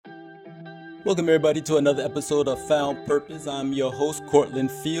Welcome everybody to another episode of Found Purpose. I'm your host, Cortland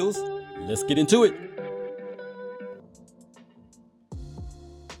Fields. Let's get into it.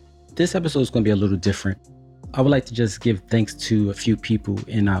 This episode is going to be a little different. I would like to just give thanks to a few people,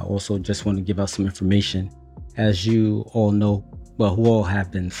 and I also just want to give out some information. As you all know, who all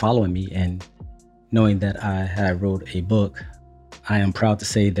have been following me and knowing that I have wrote a book, I am proud to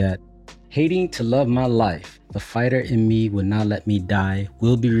say that Hating to Love My Life, The Fighter in Me Will Not Let Me Die,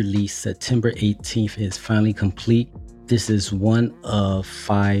 will be released September 18th. It is finally complete. This is one of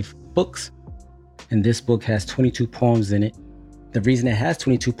 5 books, and this book has 22 poems in it. The reason it has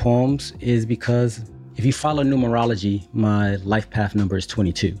 22 poems is because if you follow numerology, my life path number is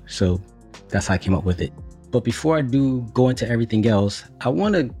 22. So that's how I came up with it. But before I do go into everything else, I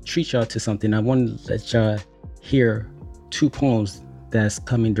want to treat y'all to something. I want to let y'all hear 2 poems that's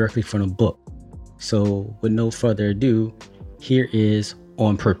coming directly from the book. So with no further ado, here is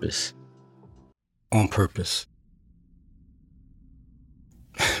On Purpose. On Purpose.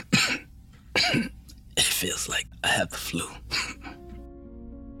 It feels like I have the flu.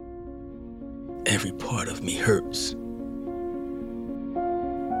 Every part of me hurts.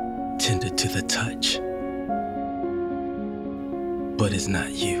 Tender to the touch. But it's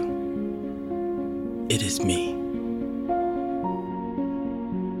not you. It is me.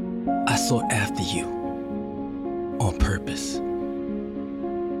 I sought after you on purpose.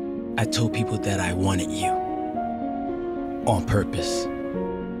 I told people that I wanted you on purpose.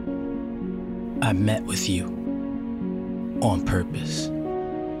 I met with you on purpose.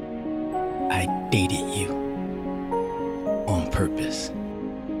 I dated you on purpose.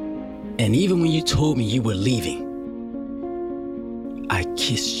 And even when you told me you were leaving, I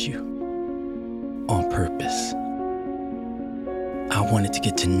kissed you on purpose. I wanted to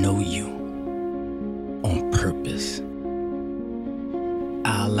get to know you on purpose.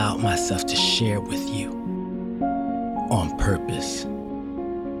 I allowed myself to share with you on purpose.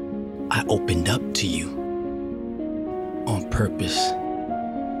 I opened up to you on purpose.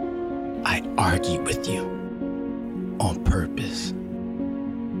 I argued with you on purpose.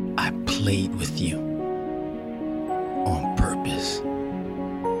 I played with you on purpose.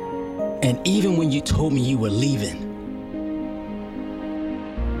 And even when you told me you were leaving,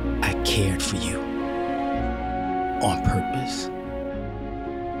 I cared for you on purpose.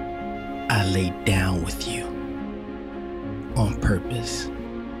 I laid down with you on purpose.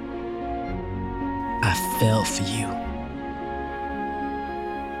 I fell for you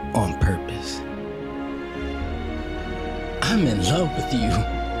on purpose. I'm in love with you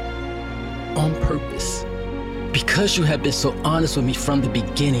on purpose. Because you have been so honest with me from the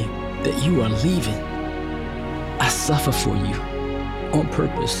beginning that you are leaving, I suffer for you on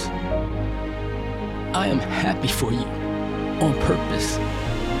purpose. I am happy for you on purpose.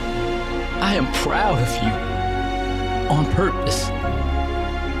 I am proud of you on purpose.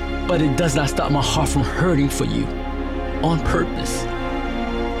 But it does not stop my heart from hurting for you on purpose.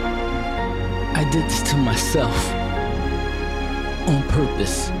 I did this to myself on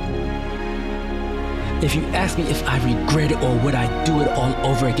purpose. If you ask me if I regret it or would I do it all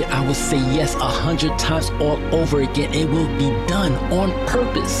over again, I would say yes 100 times all over again. It will be done on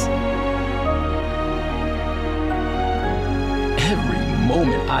purpose. Every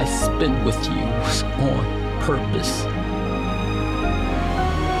moment I spent with you was on purpose.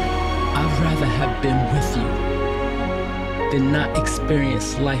 I'd rather have been with you than not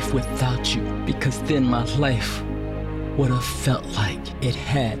experience life without you, because then my life would have felt like it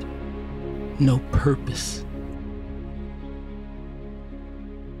had no purpose.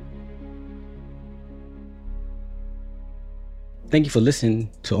 Thank you for listening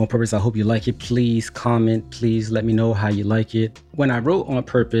to On Purpose. I hope you like it. Please comment. Please let me know how you like it. When I wrote On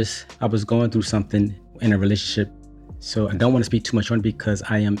Purpose, I was going through something in a relationship. So I don't want to speak too much on it because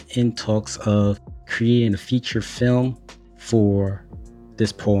I am in talks of creating a feature film for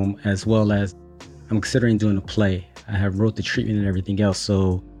this poem, as well as I'm considering doing a play. I have wrote the treatment and everything else.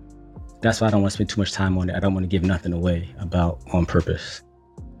 So that's why I don't want to spend too much time on it. I don't want to give nothing away about On Purpose.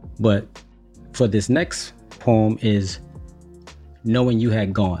 But for this next poem is Knowing You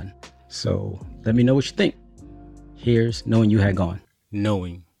Had Gone. So let me know what you think. Here's Knowing You Had Gone.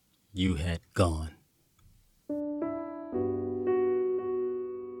 Knowing you had gone.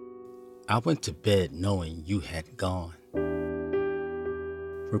 I went to bed knowing you had gone,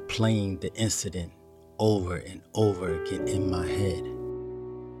 replaying the incident over and over again in my head,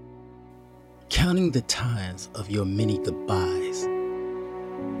 counting the times of your many goodbyes,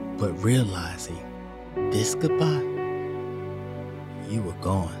 but realizing this goodbye, you were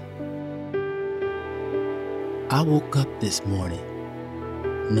gone. I woke up this morning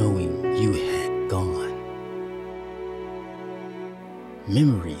knowing you had gone.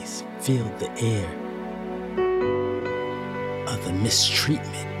 Memories filled the air of the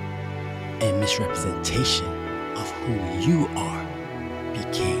mistreatment and misrepresentation of who you are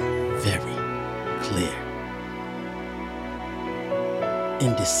became very clear.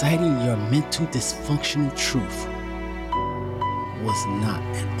 In deciding your mental dysfunctional truth was not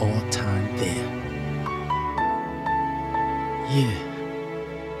at all time there. Yeah,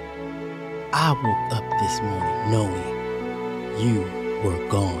 I woke up this morning knowing you were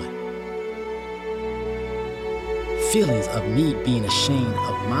gone. Feelings of me being ashamed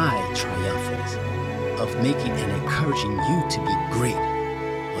of my triumphs, of making and encouraging you to be great,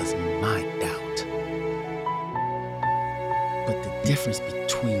 was my doubt. But the difference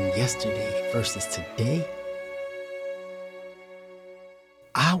between yesterday versus today,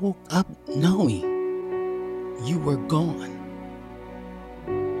 I woke up knowing you were gone.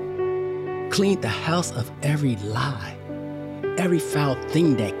 Cleaned the house of every lie, every foul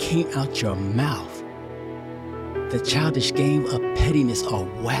thing that came out your mouth. The childish game of pettiness or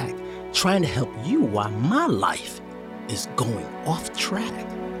whack, trying to help you while my life is going off track.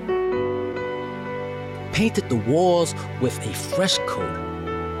 Painted the walls with a fresh coat,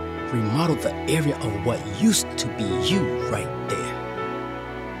 remodeled the area of what used to be you right there.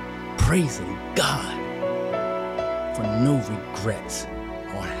 Praising God for no regrets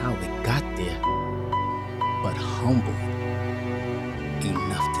on how it got there, but humbled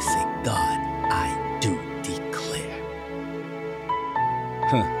enough to say, God, I do declare.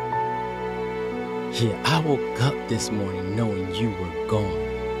 Yeah, I woke up this morning knowing you were gone.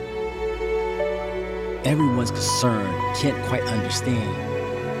 Everyone's concerned, can't quite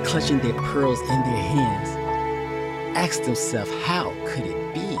understand, clutching their pearls in their hands. Ask themselves, how could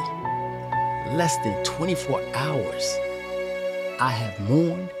it be? Less than 24 hours, I have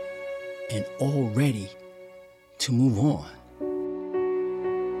mourned and all ready to move on.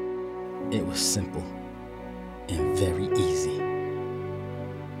 It was simple and very easy.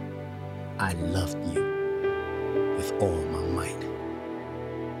 I loved you with all my might.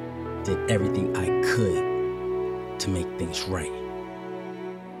 Did everything I could to make things right.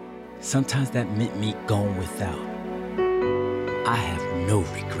 Sometimes that meant me going without. I have no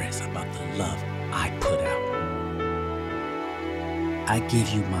regrets about the love I put out. I gave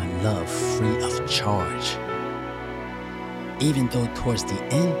you my love free of charge. Even though towards the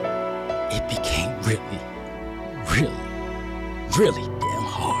end, it became really damn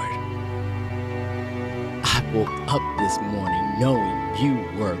hard. I woke up this morning knowing you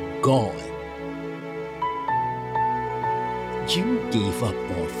were gone. You gave up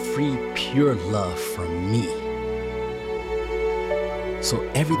on free, pure love from me. So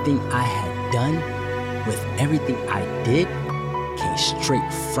everything I had done with everything I did came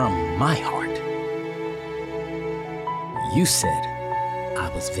straight from my heart. You said I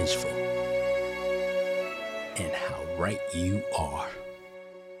was vengeful. And how right you are.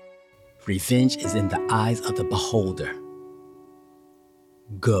 Revenge is in the eyes of the beholder.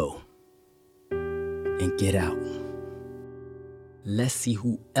 Go and get out. Let's see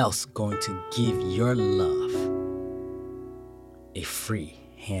who else going to give your love a free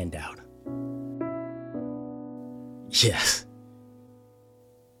handout. Yes,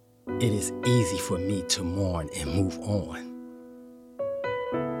 it is easy for me to mourn and move on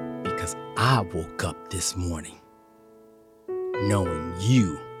because I woke up this morning knowing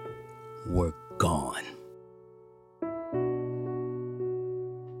you were gone.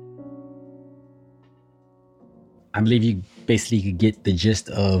 I believe you basically could get the gist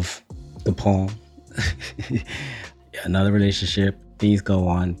of the poem. Another relationship, things go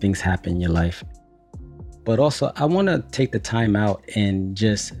on, things happen in your life. But also, I want to take the time out and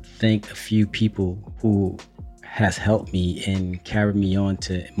just thank a few people who has helped me and carried me on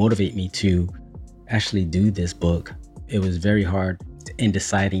to motivate me to actually do this book. It was very hard in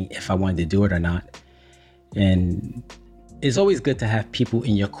deciding if I wanted to do it or not. And it's always good to have people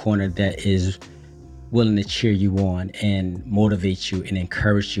in your corner that is willing to cheer you on and motivate you and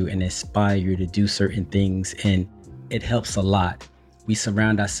encourage you and inspire you to do certain things. And it helps a lot. We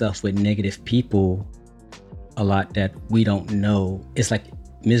surround ourselves with negative people a lot that we don't know. It's like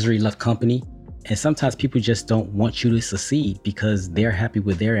misery loves company. And sometimes people just don't want you to succeed because they're happy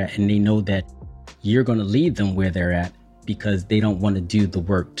where they're at and they know that you're going to lead them where they're at because they don't want to do the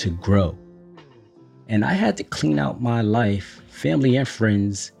work to grow. And I had to clean out my life, family and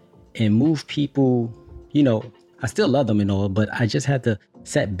friends, and move people. You know, I still love them and all, but I just had to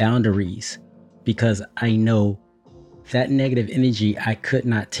set boundaries because I know that negative energy I could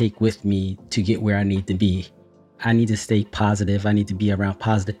not take with me to get where I need to be. I need to stay positive. I need to be around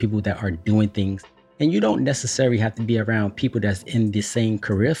positive people that are doing things. And you don't necessarily have to be around people that's in the same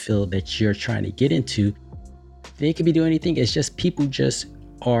career field that you're trying to get into. They could be doing anything. It's just people just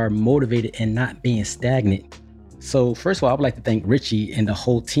are motivated and not being stagnant. So first of all, I would like to thank Richie and the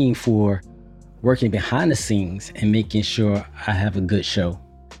whole team for working behind the scenes and making sure I have a good show.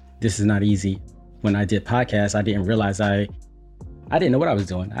 This is not easy. When I did podcasts, I didn't realize I didn't know what I was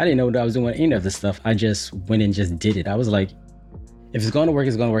doing. I didn't know what I was doing with any of this stuff. I just went and just did it. I was like, if it's going to work,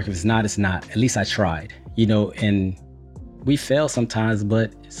 it's going to work. If it's not, it's not. At least I tried, and we fail sometimes,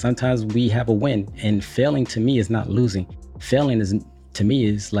 but sometimes we have a win. And failing to me is not losing. Failing to me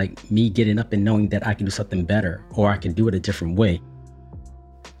is like me getting up and knowing that I can do something better or I can do it a different way.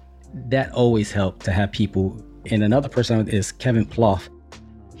 That always helped to have people. And another person is Kevin Plouffe.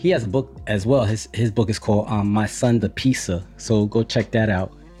 He has a book as well. His book is called My Son the Pizza. So go check that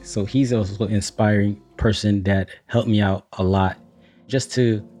out. So he's also an inspiring person that helped me out a lot just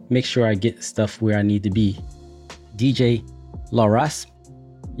to make sure I get stuff where I need to be. DJ Laras,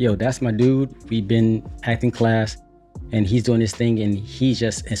 that's my dude. We've been acting class and he's doing this thing and he's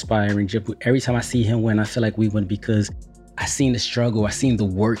just inspiring. Every time I see him win, I feel like we win because I seen the struggle. I seen the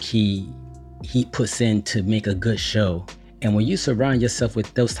work he puts in to make a good show. And when you surround yourself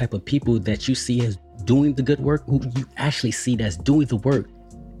with those type of people that you see as doing the good work, who you actually see that's doing the work,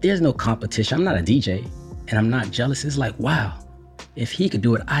 there's no competition. I'm not a DJ and I'm not jealous. It's like, wow, if he could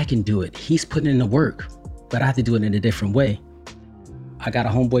do it, I can do it. He's putting in the work, but I have to do it in a different way. I got a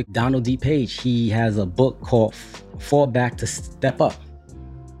homeboy, Donald D. Page. He has a book called Fall Back to Step Up.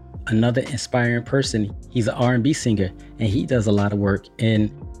 Another inspiring person. He's an R&B singer and he does a lot of work.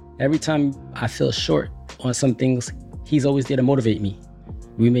 And every time I feel short on some things, he's always there to motivate me.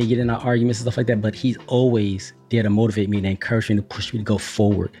 We may get in our arguments and stuff like that, but he's always there to motivate me and encourage me to push me to go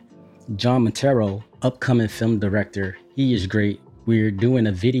forward. John Montero, upcoming film director, he is great. We're doing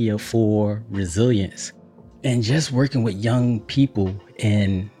a video for resilience and just working with young people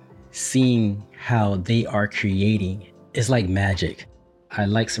and seeing how they are creating. It's like magic. I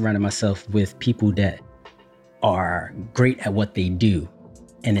like surrounding myself with people that are great at what they do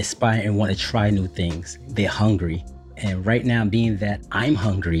and inspire and want to try new things. They're hungry. And right now, being that I'm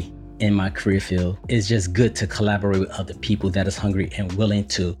hungry in my career field, it's just good to collaborate with other people that is hungry and willing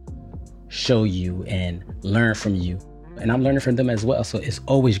to show you and learn from you. And I'm learning from them as well. So it's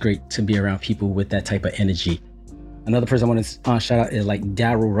always great to be around people with that type of energy. Another person I want to shout out is like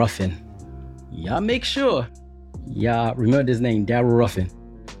Daryl Ruffin. Y'all make sure y'all remember this name, Daryl Ruffin.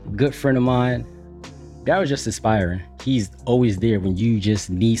 Good friend of mine. Daryl's just inspiring. He's always there when you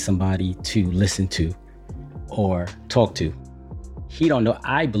just need somebody to listen to or talk to. He don't know,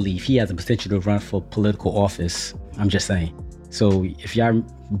 I believe he has the potential to run for political office. I'm just saying. So if y'all,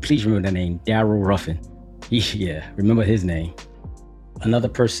 please remember that name, Daryl Ruffin. Yeah, remember his name. Another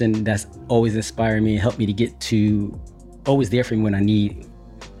person that's always inspired me and helped me to get to, always there for me when I need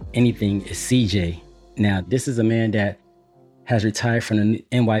anything is CJ. Now, this is a man that has retired from the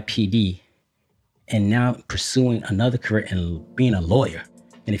NYPD and now pursuing another career and being a lawyer.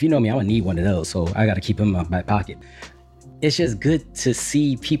 And if you know me, I would need one of those, so I got to keep him in my back pocket. It's just good to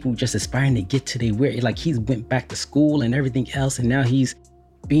see people just aspiring to get to their where, like he's went back to school and everything else, and now he's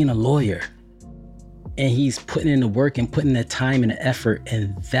being a lawyer. And he's putting in the work and putting the time and the effort,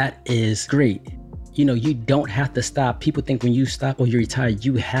 and that is great. You don't have to stop. People think when you stop or you retire,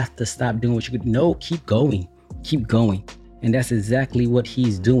 you have to stop doing what you could. No, keep going. And that's exactly what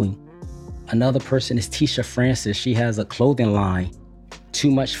he's doing. Another person is Tisha Francis. She has a clothing line,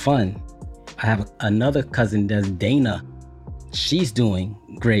 Too Much Fun. I have another cousin that's Dana. She's doing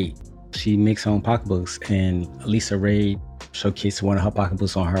great. She makes her own pocketbooks, and Lisa Ray showcased one of her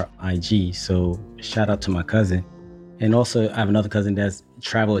pocketbooks on her IG. So shout out to my cousin. And also I have another cousin that's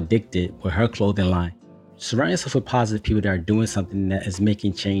travel addicted with her clothing line. Surround yourself with positive people that are doing something that is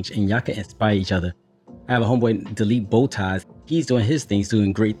making change, and y'all can inspire each other. I have a homeboy, Delete Bowties. He's doing his things,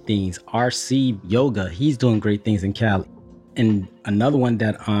 doing great things. RC Yoga, he's doing great things in Cali. And another one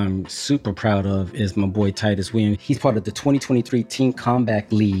that I'm super proud of is my boy Titus Williams. He's part of the 2023 Team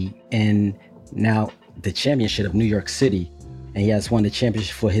Comeback League and now the championship of New York City. And he has won the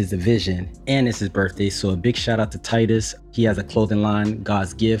championship for his division, and it's his birthday. So a big shout out to Titus. He has a clothing line,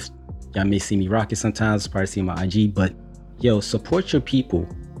 God's Gift. Y'all may see me rock it sometimes, probably see my IG, but support your people.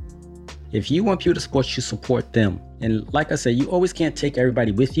 If you want people to support you, support them. And like I said, you always can't take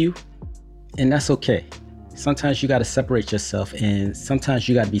everybody with you, and that's okay. Sometimes you got to separate yourself, and sometimes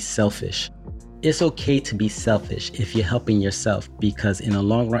you got to be selfish. It's okay to be selfish if you're helping yourself, because in the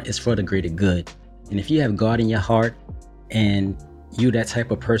long run, it's for the greater good. And if you have God in your heart and you that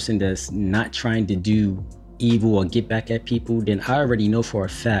type of person that's not trying to do evil or get back at people, then I already know for a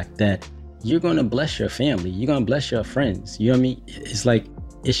fact that you're going to bless your family. You're going to bless your friends. You know what I mean? It's like,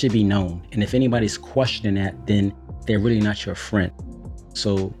 it should be known. And if anybody's questioning that, then they're really not your friend.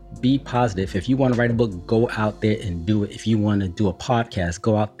 So be positive. If you want to write a book, go out there and do it. If you want to do a podcast,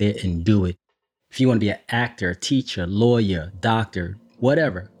 go out there and do it. If you want to be an actor, teacher, lawyer, doctor,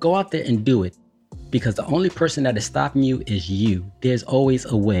 whatever, go out there and do it. Because the only person that is stopping you is you. There's always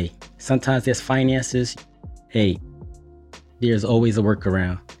a way. Sometimes there's finances. Hey, there's always a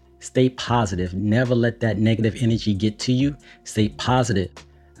workaround. Stay positive. Never let that negative energy get to you. Stay positive.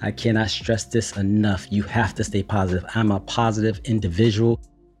 I cannot stress this enough. You have to stay positive. I'm a positive individual.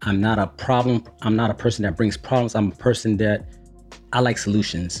 I'm not a problem. I'm not a person that brings problems. I'm a person that I like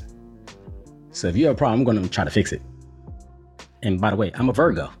solutions. So if you have a problem, I'm going to try to fix it. And by the way, I'm a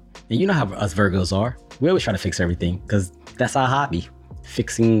Virgo. And you know how us Virgos are. We always try to fix everything because that's our hobby.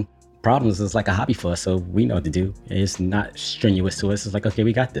 Fixing problems is like a hobby for us. So we know what to do. It's not strenuous to us. It's like, okay,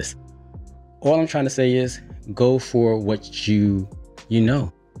 we got this. All I'm trying to say is go for what you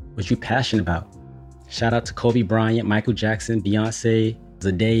know, what you're passionate about. Shout out to Kobe Bryant, Michael Jackson, Beyonce,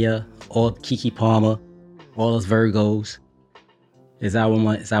 Zendaya, all Keke Palmer, all us Virgos. It's our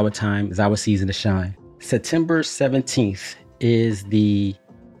month, it's our time, it's our season to shine. September 17th is the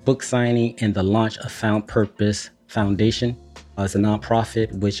book signing and the launch of Found Purpose Foundation. It's a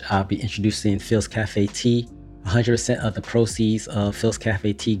nonprofit which I'll be introducing Fields-Caffe tea. 100% of the proceeds of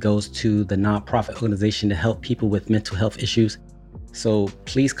Fields-Caffe tea goes to the nonprofit organization to help people with mental health issues. So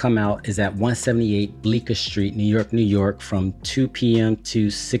please come out. It's at 178 Bleecker Street, New York, from 2 p.m.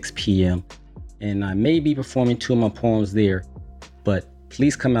 to 6 p.m. And I may be performing 2 of my poems there, but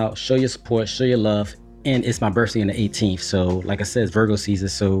please come out, show your support, show your love. And it's my birthday on the 18th. So like I said, it's Virgo season.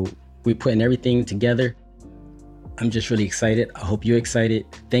 So we're putting everything together. I'm just really excited. I hope you're excited.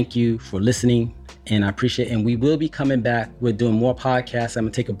 Thank you for listening. And I appreciate it. And we will be coming back. We're doing more podcasts. I'm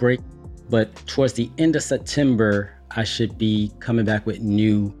going to take a break. But towards the end of September, I should be coming back with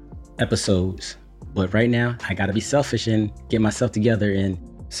new episodes. But right now, I got to be selfish and get myself together and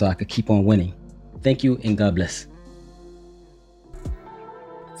so I could keep on winning. Thank you and God bless.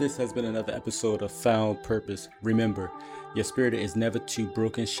 This has been another episode of Found Purpose. Remember, your spirit is never too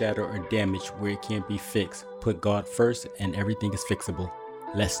broken, shattered, or damaged where it can't be fixed. Put God first and everything is fixable.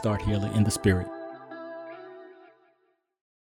 Let's start healing in the spirit.